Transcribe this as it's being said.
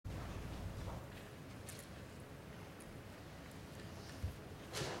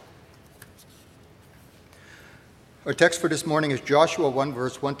Our text for this morning is Joshua 1,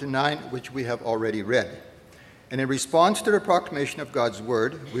 verse 1 to 9, which we have already read. And in response to the proclamation of God's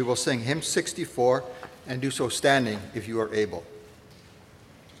word, we will sing hymn 64 and do so standing if you are able.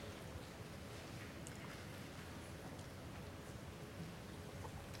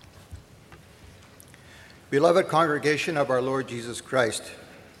 Beloved congregation of our Lord Jesus Christ,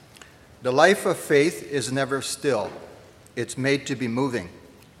 the life of faith is never still. It's made to be moving.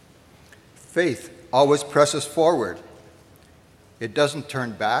 Faith always presses forward. It doesn't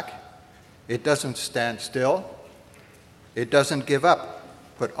turn back. It doesn't stand still. It doesn't give up,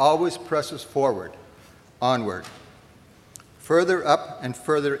 but always presses forward, onward. Further up and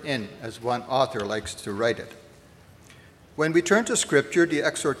further in, as one author likes to write it. When we turn to Scripture, the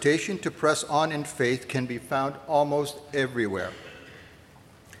exhortation to press on in faith can be found almost everywhere.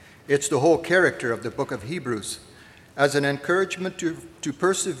 It's the whole character of the book of Hebrews, as an encouragement to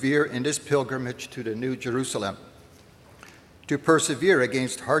persevere in this pilgrimage to the New Jerusalem, to persevere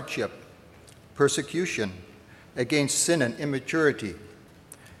against hardship, persecution, against sin and immaturity.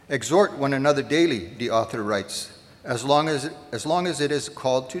 Exhort one another daily, the author writes, as long as it is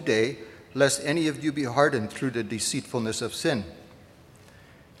called today, lest any of you be hardened through the deceitfulness of sin.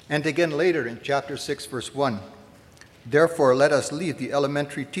 And again later in chapter 6, verse 1, therefore let us leave the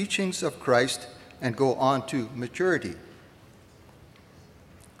elementary teachings of Christ and go on to maturity.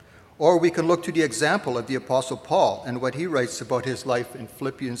 Or we can look to the example of the Apostle Paul and what he writes about his life in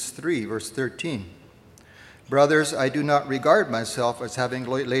Philippians 3, verse 13. Brothers, I do not regard myself as having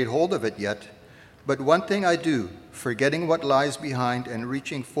laid hold of it yet, but one thing I do, forgetting what lies behind and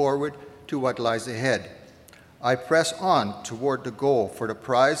reaching forward to what lies ahead. I press on toward the goal for the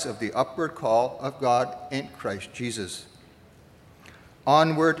prize of the upward call of God in Christ Jesus.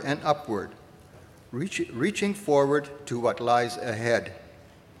 Onward and upward, reaching forward to what lies ahead.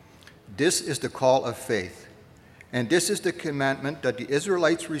 This is the call of faith, and this is the commandment that the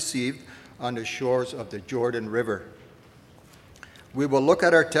Israelites received on the shores of the Jordan River. We will look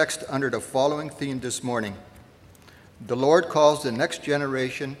at our text under the following theme this morning. The Lord calls the next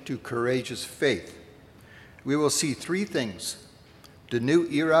generation to courageous faith. We will see three things: the new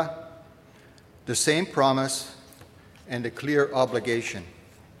era, the same promise, and a clear obligation.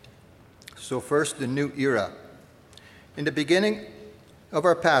 So first, the new era. In the beginning of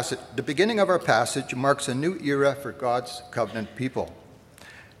our passage marks a new era for God's covenant people.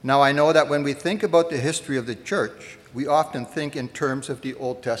 Now, I know that when we think about the history of the church, we often think in terms of the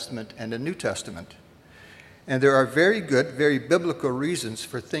Old Testament and the New Testament. And there are very good, very biblical reasons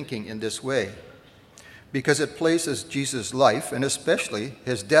for thinking in this way, because it places Jesus' life, and especially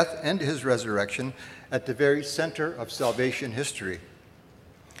his death and his resurrection, at the very center of salvation history.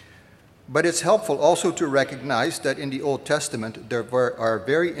 But it's helpful also to recognize that in the Old Testament there are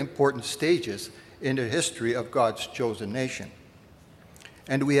very important stages in the history of God's chosen nation.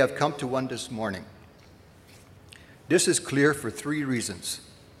 And we have come to one this morning. This is clear for three reasons.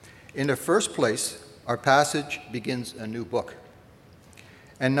 In the first place, our passage begins a new book.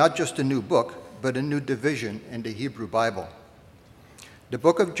 And not just a new book, but a new division in the Hebrew Bible. The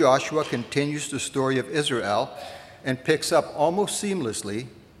book of Joshua continues the story of Israel and picks up almost seamlessly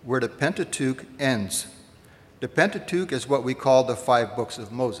where the Pentateuch ends. The Pentateuch is what we call the 5 books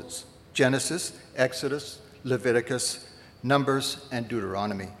of Moses: Genesis, Exodus, Leviticus, Numbers, and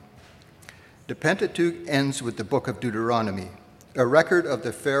Deuteronomy. The Pentateuch ends with the book of Deuteronomy, a record of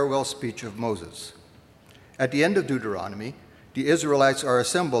the farewell speech of Moses. At the end of Deuteronomy, the Israelites are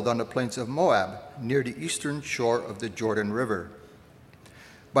assembled on the plains of Moab, near the eastern shore of the Jordan River.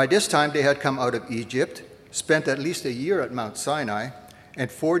 By this time, they had come out of Egypt, spent at least a year at Mount Sinai, and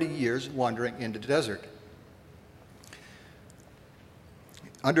 40 years wandering in the desert.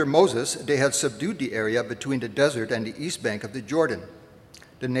 Under Moses, they had subdued the area between the desert and the east bank of the Jordan,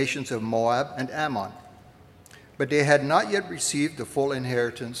 the nations of Moab and Ammon. But they had not yet received the full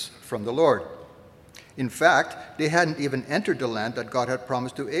inheritance from the Lord. In fact, they hadn't even entered the land that God had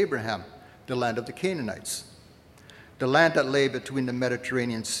promised to Abraham, the land of the Canaanites, the land that lay between the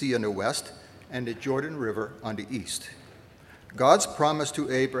Mediterranean Sea on the west and the Jordan River on the east. God's promise to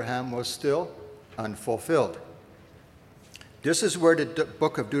Abraham was still unfulfilled. This is where the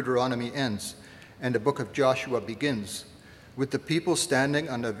book of Deuteronomy ends and the book of Joshua begins, with the people standing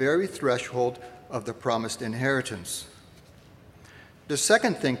on the very threshold of the promised inheritance. The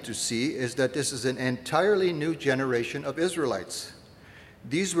second thing to see is that this is an entirely new generation of Israelites.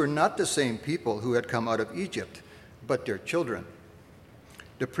 These were not the same people who had come out of Egypt, but their children.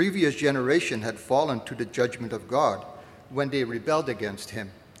 The previous generation had fallen to the judgment of God when they rebelled against him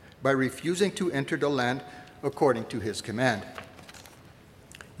by refusing to enter the land according to his command.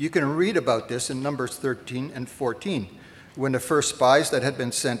 You can read about this in Numbers 13 and 14, when the first spies that had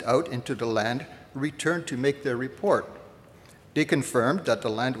been sent out into the land returned to make their report. They confirmed that the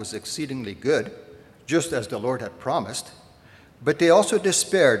land was exceedingly good, just as the Lord had promised, but they also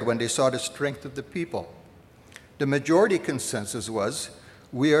despaired when they saw the strength of the people. The majority consensus was,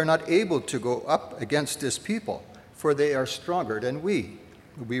 "We are not able to go up against this people, for they are stronger than we."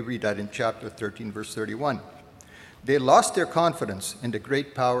 We read that in chapter 13, verse 31. They lost their confidence in the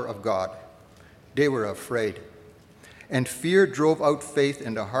great power of God. They were afraid. And fear drove out faith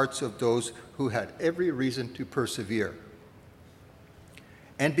in the hearts of those who had every reason to persevere.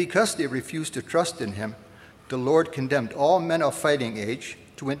 And because they refused to trust in him, the Lord condemned all men of fighting age,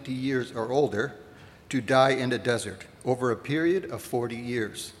 20 years or older, to die in the desert over a period of 40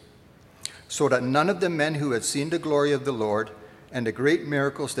 years, so that none of the men who had seen the glory of the Lord and the great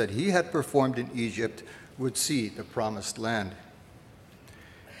miracles that he had performed in Egypt would see the promised land.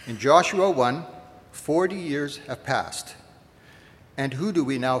 In Joshua 1, 40 years have passed. And who do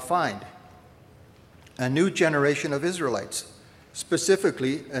we now find? A new generation of Israelites,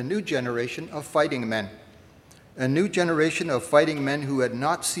 specifically a new generation of fighting men. A new generation of fighting men who had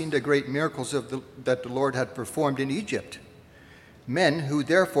not seen the great miracles that the Lord had performed in Egypt. Men who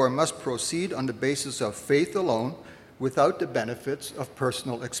therefore must proceed on the basis of faith alone without the benefits of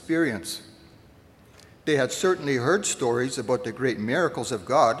personal experience. They had certainly heard stories about the great miracles of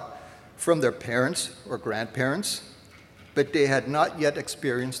God from their parents or grandparents, but they had not yet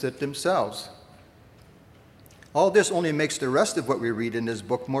experienced it themselves. All this only makes the rest of what we read in this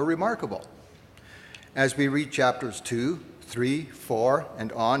book more remarkable. As we read chapters 2, 3, 4,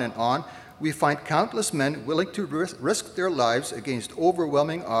 and on, we find countless men willing to risk their lives against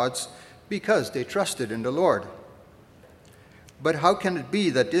overwhelming odds because they trusted in the Lord. But how can it be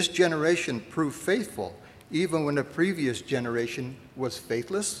that this generation proved faithful even when the previous generation was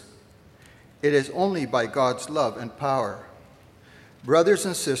faithless? It is only by God's love and power. Brothers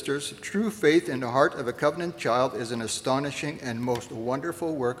and sisters, true faith in the heart of a covenant child is an astonishing and most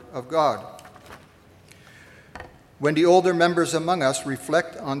wonderful work of God. When the older members among us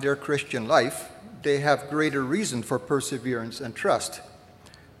reflect on their Christian life, they have greater reason for perseverance and trust.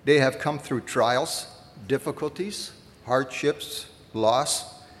 They have come through trials, difficulties, hardships,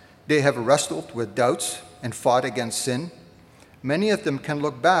 loss. They have wrestled with doubts and fought against sin. Many of them can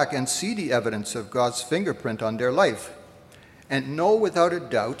look back and see the evidence of God's fingerprint on their life and know without a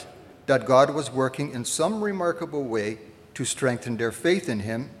doubt that God was working in some remarkable way to strengthen their faith in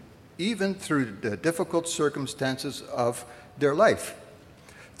him, even through the difficult circumstances of their life,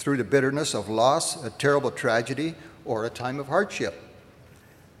 through the bitterness of loss, a terrible tragedy, or a time of hardship.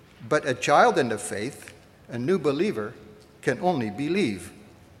 But a child in the faith, a new believer, can only believe.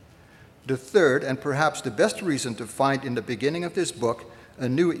 The third, and perhaps the best reason to find in the beginning of this book a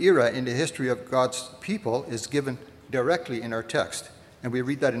new era in the history of God's people, is given directly in our text. And we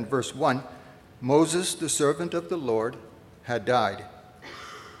read that in verse 1. Moses, the servant of the Lord, had died.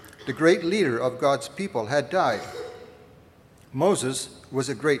 The great leader of God's people had died. Moses was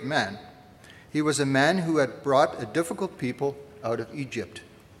a great man. He was a man who had brought a difficult people out of Egypt.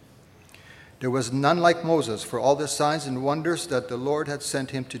 There was none like Moses for all the signs and wonders that the Lord had sent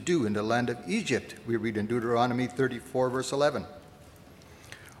him to do in the land of Egypt, we read in Deuteronomy 34, verse 11.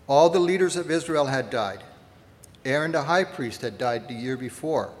 All the leaders of Israel had died. Aaron the high priest had died the year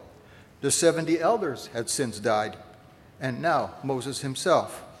before. The 70 elders had since died. And now Moses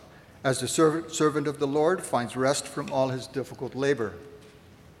himself, as the servant of the Lord, finds rest from all his difficult labor.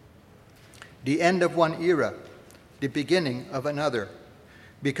 The end of one era, the beginning of another,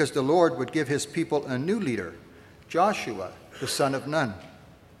 because the Lord would give his people a new leader, Joshua, the son of Nun.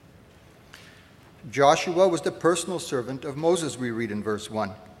 Joshua was the personal servant of Moses, we read in verse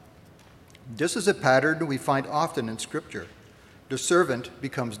 1. This is a pattern we find often in Scripture. The servant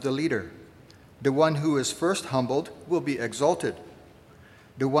becomes the leader. The one who is first humbled will be exalted.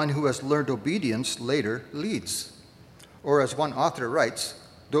 The one who has learned obedience later leads. Or as one author writes,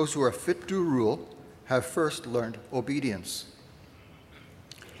 those who are fit to rule have first learned obedience.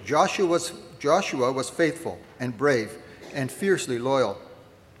 Joshua was faithful and brave and fiercely loyal.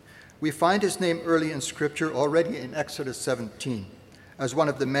 We find his name early in Scripture already in Exodus 17 as one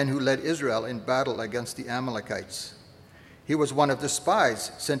of the men who led Israel in battle against the Amalekites. He was one of the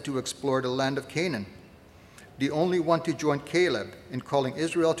spies sent to explore the land of Canaan, the only one to join Caleb in calling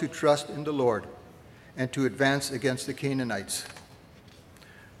Israel to trust in the Lord and to advance against the Canaanites.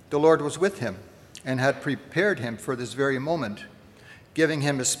 The Lord was with him and had prepared him for this very moment, giving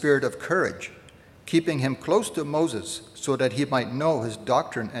him a spirit of courage, keeping him close to Moses so that he might know his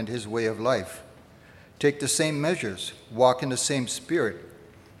doctrine and his way of life, take the same measures, walk in the same spirit,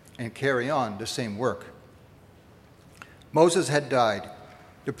 and carry on the same work. Moses had died.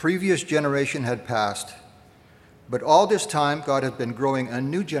 The previous generation had passed. But all this time, God had been growing a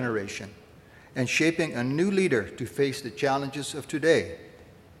new generation and shaping a new leader to face the challenges of today.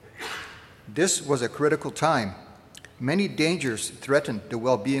 This was a critical time. Many dangers threatened the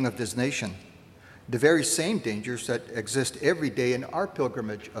well-being of this nation, the very same dangers that exist every day in our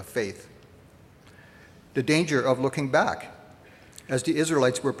pilgrimage of faith. The danger of looking back, as the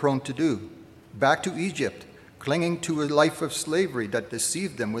Israelites were prone to do, back to Egypt, clinging to a life of slavery that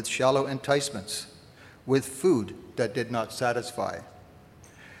deceived them with shallow enticements, with food that did not satisfy.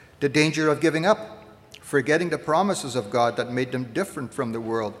 The danger of giving up, forgetting the promises of God that made them different from the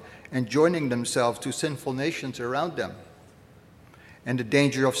world and joining themselves to sinful nations around them. And the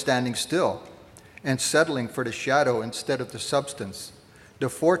danger of standing still and settling for the shadow instead of the substance, the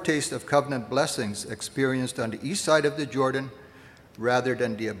foretaste of covenant blessings experienced on the east side of the Jordan rather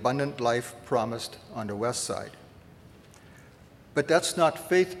than the abundant life promised on the west side. But that's not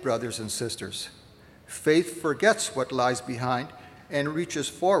faith, brothers and sisters. Faith forgets what lies behind and reaches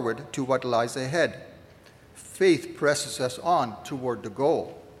forward to what lies ahead. Faith presses us on toward the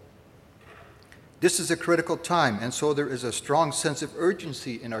goal. This is a critical time, and so there is a strong sense of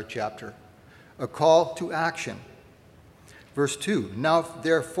urgency in our chapter, a call to action. Verse 2, now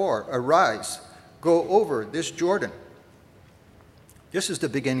therefore arise, go over this Jordan. This is the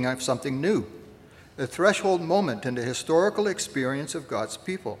beginning of something new, a threshold moment in the historical experience of God's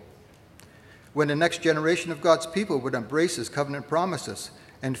people, when the next generation of God's people would embrace his covenant promises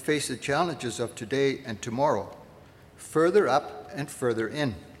and face the challenges of today and tomorrow, further up and further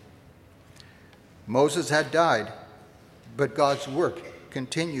in. Moses had died, but God's work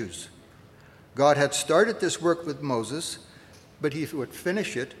continues. God had started this work with Moses, but he would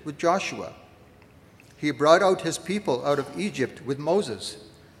finish it with Joshua. He brought out his people out of Egypt with Moses,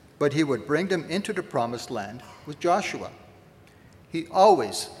 but he would bring them into the promised land with Joshua. He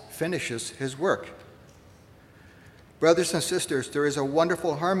always finishes his work. Brothers and sisters, there is a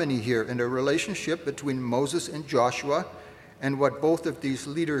wonderful harmony here in the relationship between Moses and Joshua and what both of these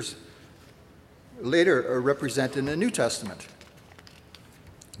leaders later represent in the New Testament.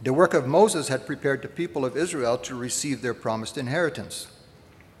 The work of Moses had prepared the people of Israel to receive their promised inheritance.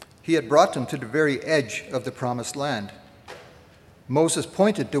 He had brought them to the very edge of the promised land. Moses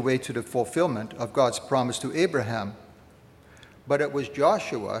pointed the way to the fulfillment of God's promise to Abraham, but it was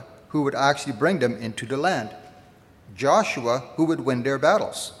Joshua who would actually bring them into the land. Joshua who would win their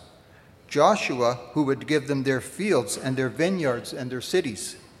battles. Joshua who would give them their fields and their vineyards and their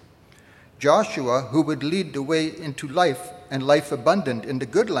cities. Joshua who would lead the way into life and life abundant in the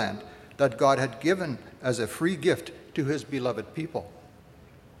good land that God had given as a free gift to his beloved people.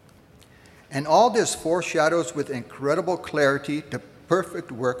 And all this foreshadows with incredible clarity the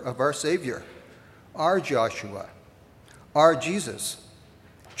perfect work of our Savior, our Joshua, our Jesus.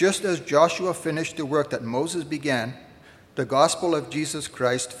 Just as Joshua finished the work that Moses began, the gospel of Jesus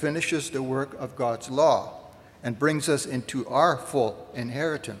Christ finishes the work of God's law and brings us into our full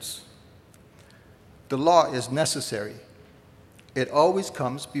inheritance. The law is necessary. It always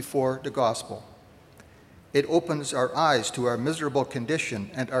comes before the gospel. It opens our eyes to our miserable condition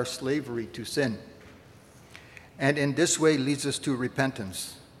and our slavery to sin, and in this way leads us to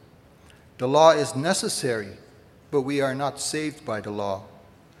repentance. The law is necessary, but we are not saved by the law.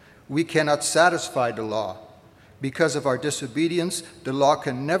 We cannot satisfy the law. Because of our disobedience, the law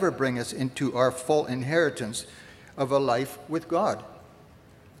can never bring us into our full inheritance of a life with God.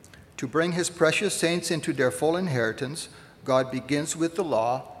 To bring his precious saints into their full inheritance, God begins with the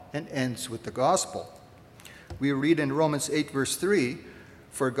law and ends with the gospel. We read in Romans 8, verse 3,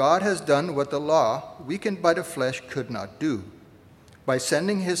 "For God has done what the law, weakened by the flesh, could not do. By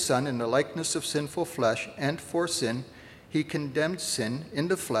sending his Son in the likeness of sinful flesh, and for sin, he condemned sin in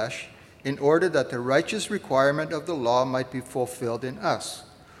the flesh, in order that the righteous requirement of the law might be fulfilled in us,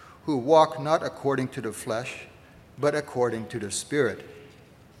 who walk not according to the flesh, but according to the Spirit."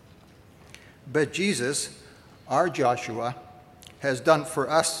 But Jesus, our Joshua, has done for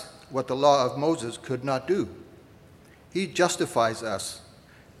us what the law of Moses could not do. He justifies us,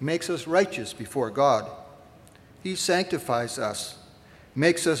 makes us righteous before God. He sanctifies us,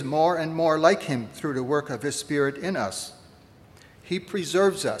 makes us more and more like him through the work of his Spirit in us. He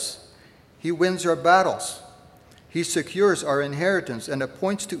preserves us. He wins our battles. He secures our inheritance and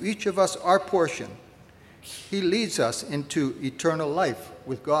appoints to each of us our portion. He leads us into eternal life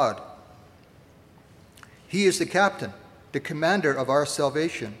with God. He is the captain, the commander of our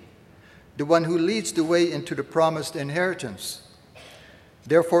salvation, the one who leads the way into the promised inheritance.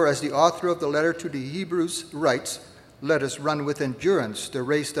 Therefore, as the author of the letter to the Hebrews writes, let us run with endurance the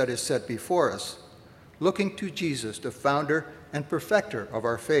race that is set before us, looking to Jesus, the founder and perfecter of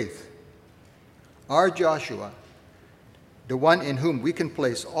our faith. Our Joshua, the one in whom we can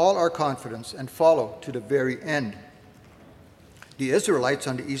place all our confidence and follow to the very end. The Israelites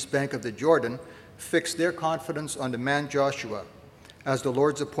on the east bank of the Jordan fixed their confidence on the man Joshua as the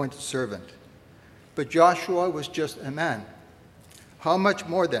Lord's appointed servant. But Joshua was just a man. How much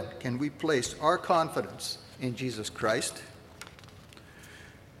more then can we place our confidence in Jesus Christ?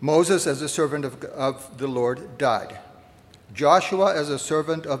 Moses, as a servant of the Lord, died. Joshua, as a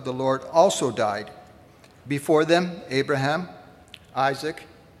servant of the Lord, also died. Before them, Abraham, Isaac,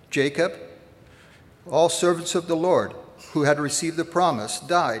 Jacob, all servants of the Lord who had received the promise,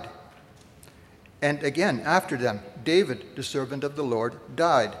 died. And again, after them, David, the servant of the Lord,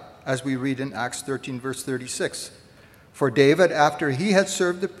 died, as we read in Acts 13, verse 36. For David, after he had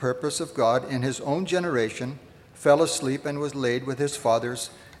served the purpose of God in his own generation, fell asleep and was laid with his fathers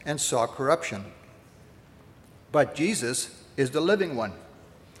and saw corruption. But Jesus is the living one,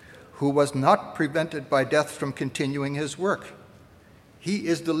 who was not prevented by death from continuing his work. He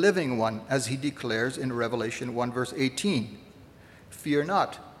is the living one, as he declares in Revelation 1, verse 18. Fear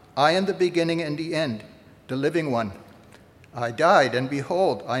not, I am the beginning and the end, the living one. I died, and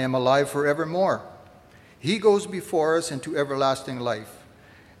behold, I am alive forevermore. He goes before us into everlasting life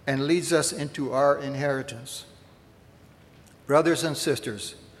and leads us into our inheritance. Brothers and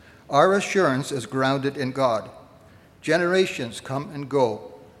sisters, our assurance is grounded in God. Generations come and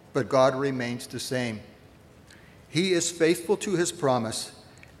go, but God remains the same. He is faithful to his promise,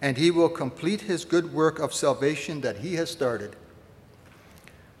 and he will complete his good work of salvation that he has started.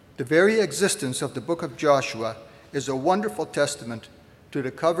 The very existence of the book of Joshua is a wonderful testament to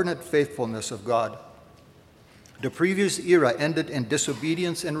the covenant faithfulness of God. The previous era ended in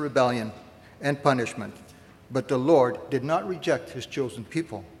disobedience and rebellion and punishment, but the Lord did not reject his chosen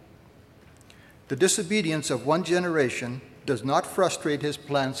people. The disobedience of one generation does not frustrate his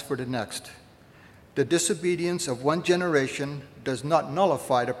plans for the next. The disobedience of one generation does not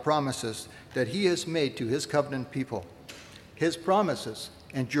nullify the promises that he has made to his covenant people. His promises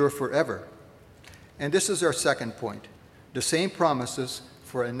endure forever. And this is our second point, the same promises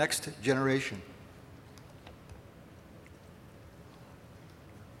for a next generation.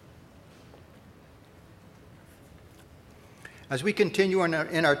 As we continue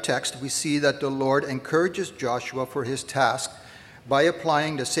in our text, we see that the Lord encourages Joshua for his task by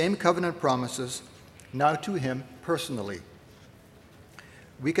applying the same covenant promises now to him personally.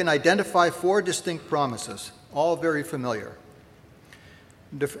 We can identify 4 distinct promises, all very familiar.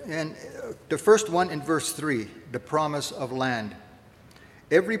 The first one in verse 3, the promise of land.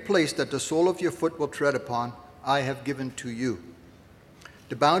 Every place that the sole of your foot will tread upon, I have given to you.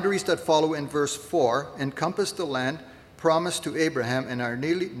 The boundaries that follow in verse 4 encompass the land promised to Abraham and are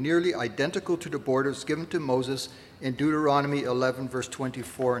nearly identical to the borders given to Moses in Deuteronomy 11, verse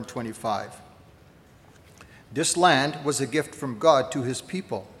 24 and 25. This land was a gift from God to his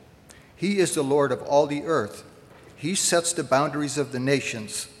people. He is the Lord of all the earth. He sets the boundaries of the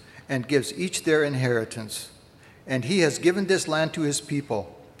nations and gives each their inheritance. And he has given this land to his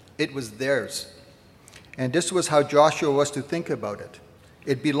people. It was theirs. And this was how Joshua was to think about it.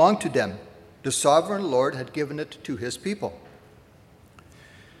 It belonged to them. The sovereign Lord had given it to his people.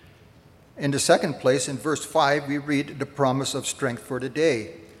 In the second place, in verse 5, we read the promise of strength for the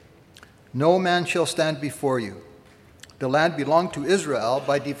day. No man shall stand before you. The land belonged to Israel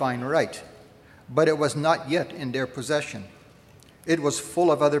by divine right, but it was not yet in their possession. It was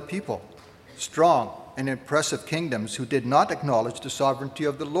full of other people, strong and impressive kingdoms who did not acknowledge the sovereignty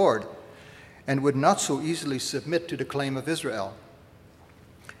of the Lord and would not so easily submit to the claim of Israel.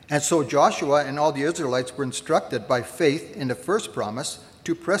 And so Joshua and all the Israelites were instructed by faith in the first promise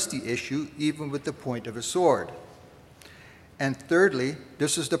to press the issue even with the point of a sword. And thirdly,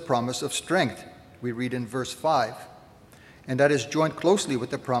 this is the promise of strength, we read in verse 5. And that is joined closely with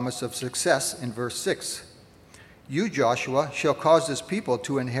the promise of success in verse 6. You, Joshua, shall cause this people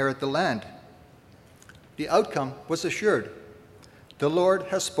to inherit the land. The outcome was assured. The Lord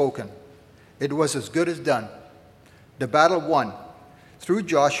has spoken. It was as good as done. The battle won. Through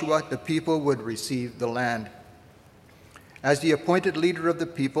Joshua, the people would receive the land. As the appointed leader of the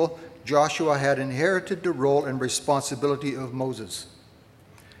people, Joshua had inherited the role and responsibility of Moses.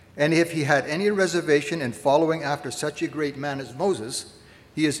 And if he had any reservation in following after such a great man as Moses,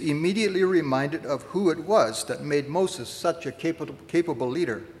 he is immediately reminded of who it was that made Moses such a capable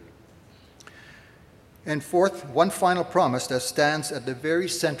leader. And fourth, one final promise that stands at the very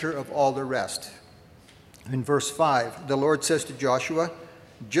center of all the rest. In verse 5, the Lord says to Joshua,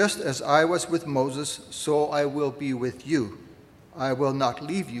 just as I was with Moses, so I will be with you. I will not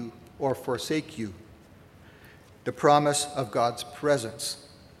leave you or forsake you. The promise of God's presence.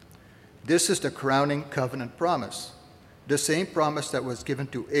 This is the crowning covenant promise, the same promise that was given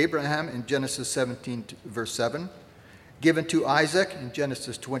to Abraham in Genesis 17, verse 7, given to Isaac in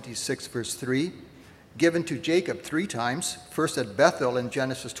Genesis 26, verse 3, given to Jacob 3 times, first at Bethel in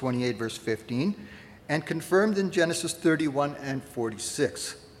Genesis 28, verse 15, and confirmed in Genesis 31 and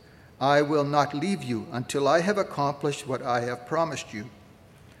 46. I will not leave you until I have accomplished what I have promised you.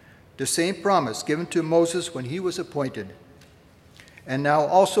 The same promise given to Moses when he was appointed, and now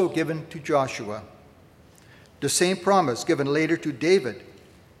also given to Joshua. The same promise given later to David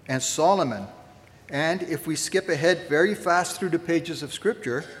and Solomon, and if we skip ahead very fast through the pages of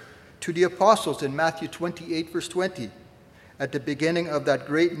Scripture, to the apostles in Matthew 28, verse 20, at the beginning of that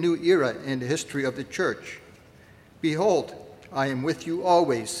great new era in the history of the church. Behold, I am with you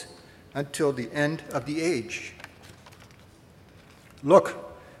always until the end of the age.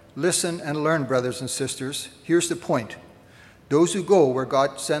 Look, listen, and learn, brothers and sisters. Here's the point. Those who go where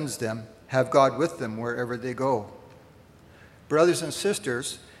God sends them have God with them wherever they go. Brothers and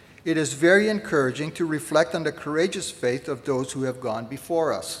sisters, it is very encouraging to reflect on the courageous faith of those who have gone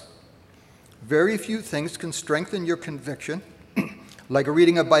before us. Very few things can strengthen your conviction, like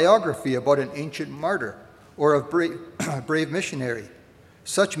reading a biography about an ancient martyr or a brave missionary.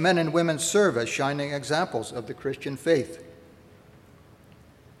 Such men and women serve as shining examples of the Christian faith.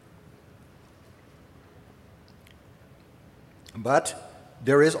 But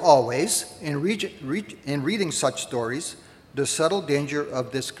there is always, in reading such stories, the subtle danger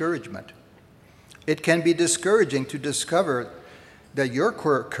of discouragement. It can be discouraging to discover that your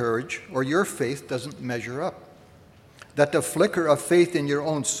courage or your faith doesn't measure up, that the flicker of faith in your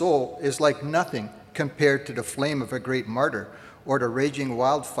own soul is like nothing compared to the flame of a great martyr or the raging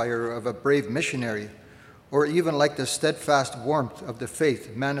wildfire of a brave missionary, or even like the steadfast warmth of the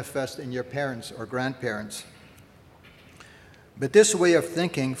faith manifest in your parents or grandparents. But this way of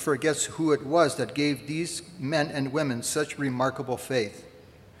thinking forgets who it was that gave these men and women such remarkable faith.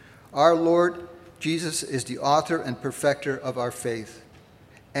 Our Lord Jesus is the author and perfecter of our faith,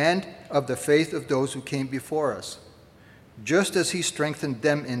 and of the faith of those who came before us. Just as he strengthened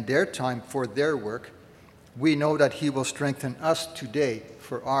them in their time for their work, we know that he will strengthen us today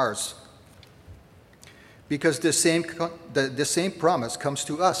for ours. Because the same promise comes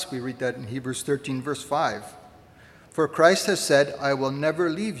to us. We read that in Hebrews 13, verse 5. For Christ has said, I will never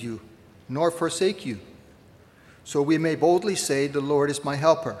leave you, nor forsake you. So we may boldly say, the Lord is my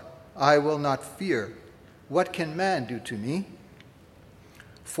helper. I will not fear. What can man do to me?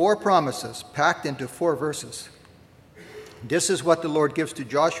 4 promises packed into 4 verses. This is what the Lord gives to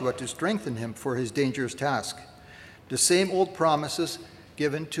Joshua to strengthen him for his dangerous task. The same old promises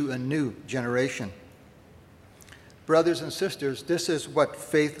given to a new generation. Brothers and sisters, this is what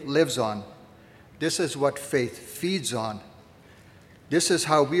faith lives on. This is what faith feeds on. This is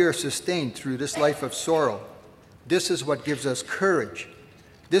how we are sustained through this life of sorrow. This is what gives us courage.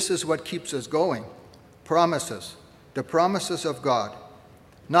 This is what keeps us going. Promises, the promises of God.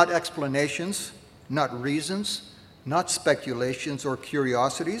 Not explanations, not reasons, not speculations or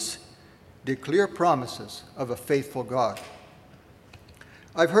curiosities, the clear promises of a faithful God.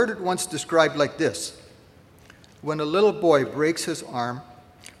 I've heard it once described like this. When a little boy breaks his arm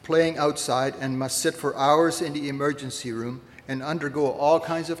playing outside and must sit for hours in the emergency room and undergo all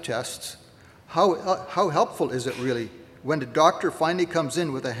kinds of tests, how helpful is it really when the doctor finally comes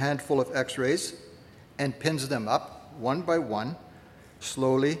in with a handful of x-rays and pins them up one by one,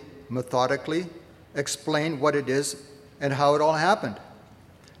 slowly, methodically, explain what it is and how it all happened.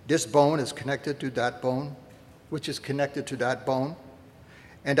 This bone is connected to that bone, which is connected to that bone,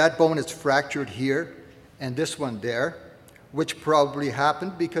 and that bone is fractured here and this one there, which probably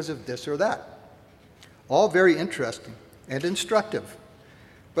happened because of this or that. All very interesting and instructive.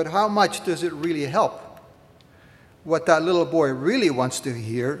 But how much does it really help? What that little boy really wants to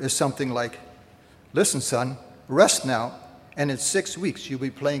hear is something like, listen, son, rest now, and in 6 weeks you'll be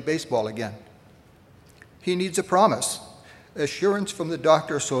playing baseball again. He needs a promise, assurance from the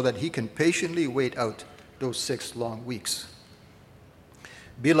doctor so that he can patiently wait out those 6 long weeks.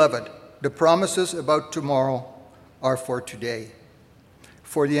 Beloved, the promises about tomorrow are for today,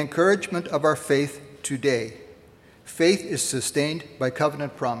 for the encouragement of our faith today. Faith is sustained by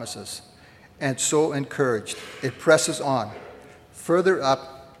covenant promises, and so encouraged, it presses on, further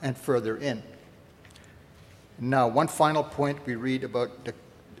up and further in. Now, one final point we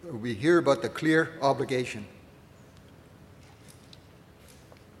hear about the clear obligation.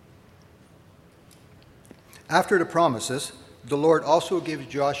 After the promises, the Lord also gives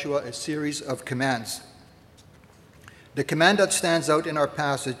Joshua a series of commands. The command that stands out in our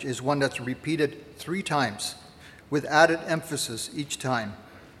passage is one that's repeated 3 times, with added emphasis each time.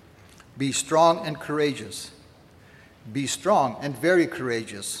 Be strong and courageous. Be strong and very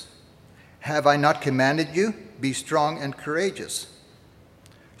courageous. Have I not commanded you? Be strong and courageous.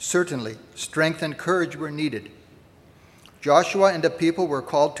 Certainly, strength and courage were needed. Joshua and the people were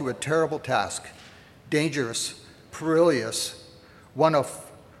called to a terrible task, dangerous, perilous,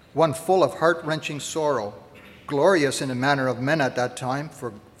 one full of heart-wrenching sorrow, glorious in the manner of men at that time,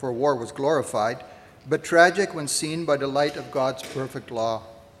 for war was glorified, but tragic when seen by the light of God's perfect law.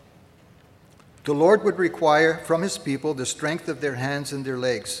 The Lord would require from his people the strength of their hands and their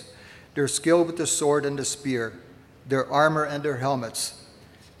legs, their skill with the sword and the spear, their armor and their helmets.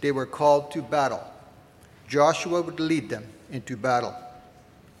 They were called to battle. Joshua would lead them into battle.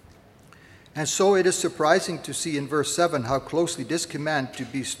 And so it is surprising to see in verse 7 how closely this command to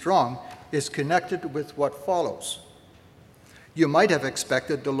be strong is connected with what follows. You might have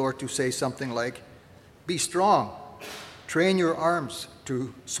expected the Lord to say something like, be strong, train your arms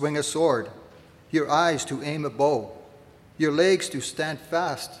to swing a sword, your eyes to aim a bow, your legs to stand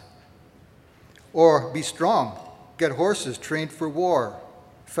fast. Or be strong, get horses trained for war,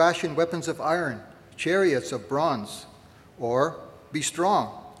 fashion weapons of iron, chariots of bronze. Or be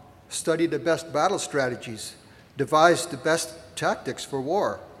strong, study the best battle strategies, devise the best tactics for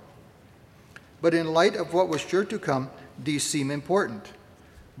war. But in light of what was sure to come, these seem important,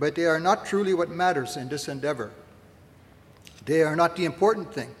 but they are not truly what matters in this endeavor. They are not the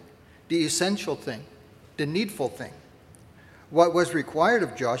important thing, the essential thing, the needful thing. What was required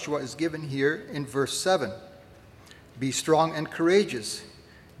of Joshua is given here in verse 7. Be strong and courageous,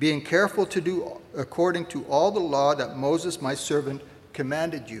 being careful to do according to all the law that Moses my servant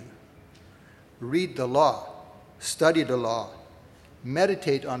commanded you. Read the law, study the law,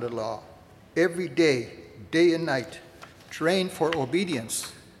 meditate on the law, every day, day and night, train for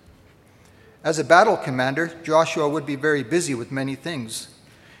obedience. As a battle commander, Joshua would be very busy with many things.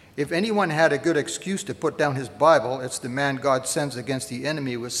 If anyone had a good excuse to put down his Bible, it's the man God sends against the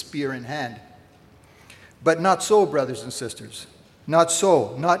enemy with spear in hand. But not so, brothers and sisters. Not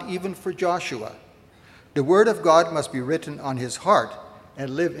so, not even for Joshua. The word of God must be written on his heart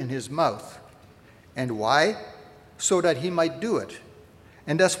and live in his mouth. And why? So that he might do it.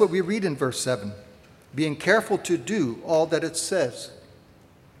 And that's what we read in verse 7, being careful to do all that it says.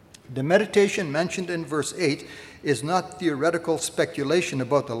 The meditation mentioned in verse 8 is not theoretical speculation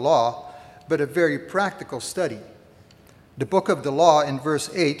about the law, but a very practical study. The book of the law in verse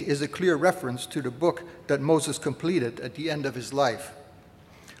 8 is a clear reference to the book that Moses completed at the end of his life,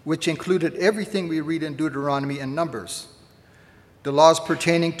 which included everything we read in Deuteronomy and Numbers. The laws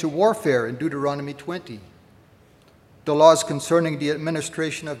pertaining to warfare in Deuteronomy 20. The laws concerning the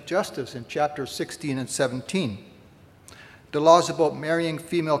administration of justice in chapters 16 and 17. The laws about marrying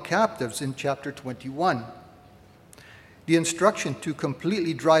female captives in chapter 21. The instruction to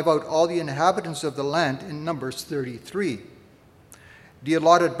completely drive out all the inhabitants of the land in Numbers 33. The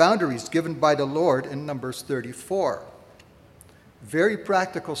allotted boundaries given by the Lord in Numbers 34. Very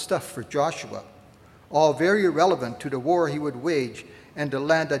practical stuff for Joshua, all very relevant to the war he would wage and the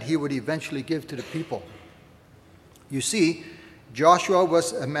land that he would eventually give to the people. You see, Joshua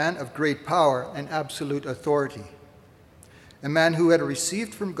was a man of great power and absolute authority, a man who had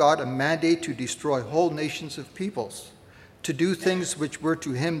received from God a mandate to destroy whole nations of peoples, to do things which were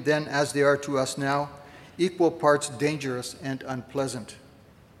to him then, as they are to us now, equal parts dangerous and unpleasant.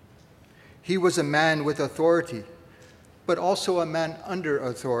 He was a man with authority, but also a man under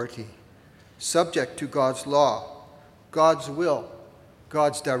authority, subject to God's law, God's will,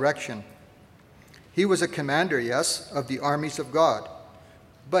 God's direction. He was a commander, yes, of the armies of God,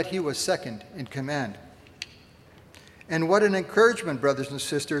 but he was second in command. And what an encouragement, brothers and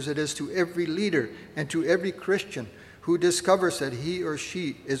sisters, it is to every leader and to every Christian who discovers that he or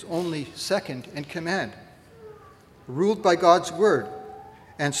she is only second in command, ruled by God's word,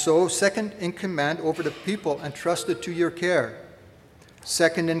 and so second in command over the people entrusted to your care,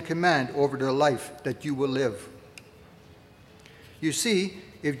 second in command over the life that you will live. You see,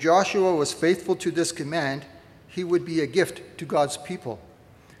 if Joshua was faithful to this command, he would be a gift to God's people.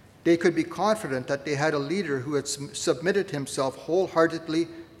 They could be confident that they had a leader who had submitted himself wholeheartedly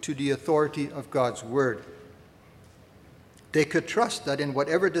to the authority of God's word. They could trust that in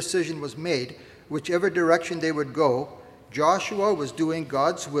whatever decision was made, whichever direction they would go, Joshua was doing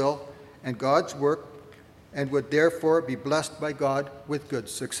God's will and God's work and would therefore be blessed by God with good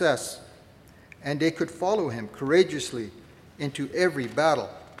success. And they could follow him courageously into every battle.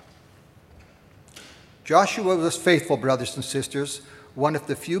 Joshua was faithful, brothers and sisters, one of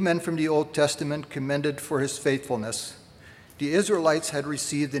the few men from the Old Testament commended for his faithfulness. The Israelites had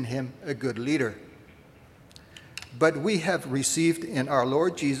received in him a good leader. But we have received in our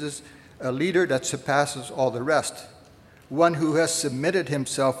Lord Jesus a leader that surpasses all the rest, one who has submitted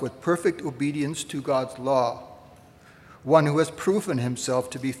himself with perfect obedience to God's law, one who has proven himself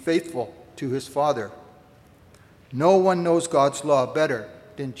to be faithful to his Father. No one knows God's law better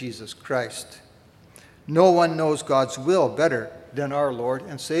than Jesus Christ. No one knows God's will better than our Lord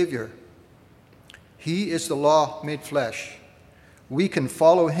and Savior. He is the law made flesh. We can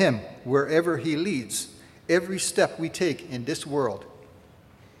follow him wherever he leads, every step we take in this world.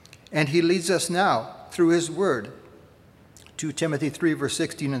 And he leads us now through his word. 2 Timothy 3, verse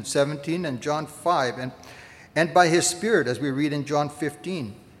 16 and 17, and John 5, and by his Spirit, as we read in John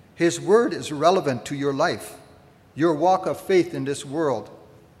 15. His word is relevant to your life, your walk of faith in this world.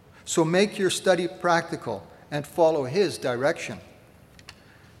 So make your study practical and follow his direction.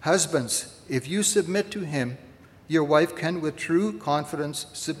 Husbands, if you submit to him, your wife can with true confidence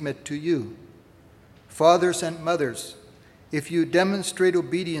submit to you. Fathers and mothers, if you demonstrate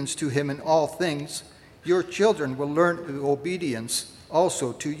obedience to him in all things, your children will learn obedience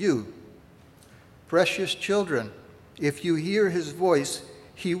also to you. Precious children, if you hear his voice,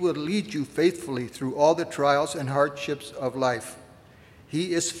 he will lead you faithfully through all the trials and hardships of life.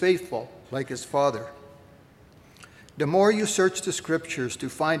 He is faithful like his Father. The more you search the scriptures to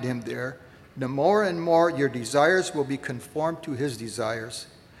find him there, the more and more your desires will be conformed to his desires.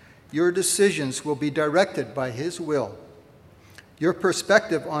 Your decisions will be directed by his will. Your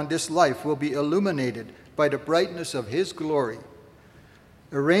perspective on this life will be illuminated by the brightness of his glory.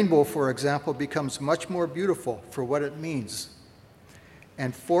 A rainbow, for example, becomes much more beautiful for what it means.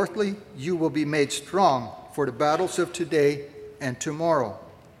 And fourthly, you will be made strong for the battles of today and tomorrow.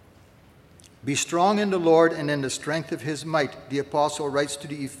 Be strong in the Lord and in the strength of his might, the apostle writes to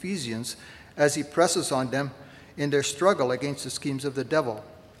the Ephesians as he presses on them in their struggle against the schemes of the devil.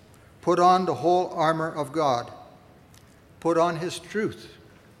 Put on the whole armor of God. Put on his truth,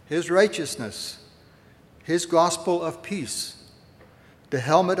 his righteousness, his gospel of peace, the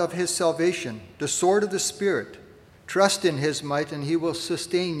helmet of his salvation, the sword of the Spirit. Trust in his might, and he will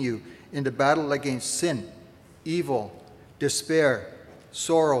sustain you in the battle against sin, evil, despair,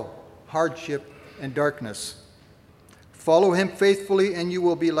 sorrow, hardship, and darkness. Follow him faithfully, and you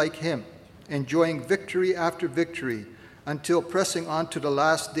will be like him, enjoying victory after victory, until pressing on to the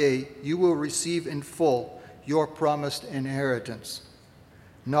last day, you will receive in full your promised inheritance.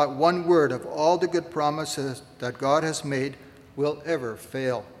 Not one word of all the good promises that God has made will ever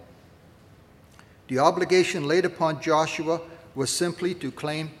fail. The obligation laid upon Joshua was simply to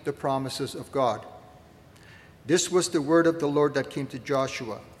claim the promises of God. This was the word of the Lord that came to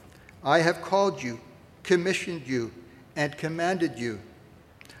Joshua. I have called you, commissioned you, and commanded you.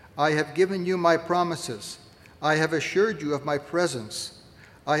 I have given you my promises. I have assured you of my presence.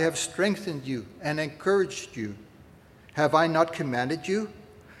 I have strengthened you and encouraged you. Have I not commanded you?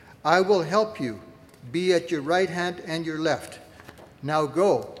 I will help you. Be at your right hand and your left. Now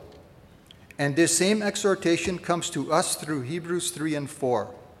go. And this same exhortation comes to us through Hebrews 3 and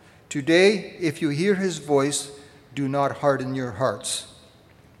 4. Today, if you hear his voice, do not harden your hearts.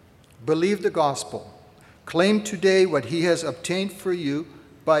 Believe the gospel. Claim today what he has obtained for you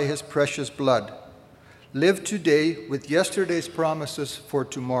by his precious blood. Live today with yesterday's promises for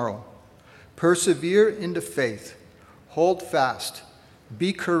tomorrow. Persevere in the faith. Hold fast.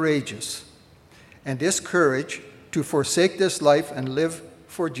 Be courageous. And this courage to forsake this life and live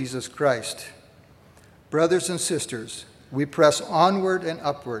for Jesus Christ. Brothers and sisters, we press onward and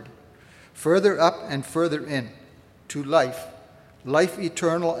upward, further up and further in, to life, life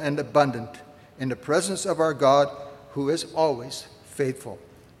eternal and abundant, in the presence of our God, who is always faithful.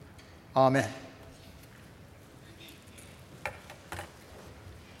 Amen.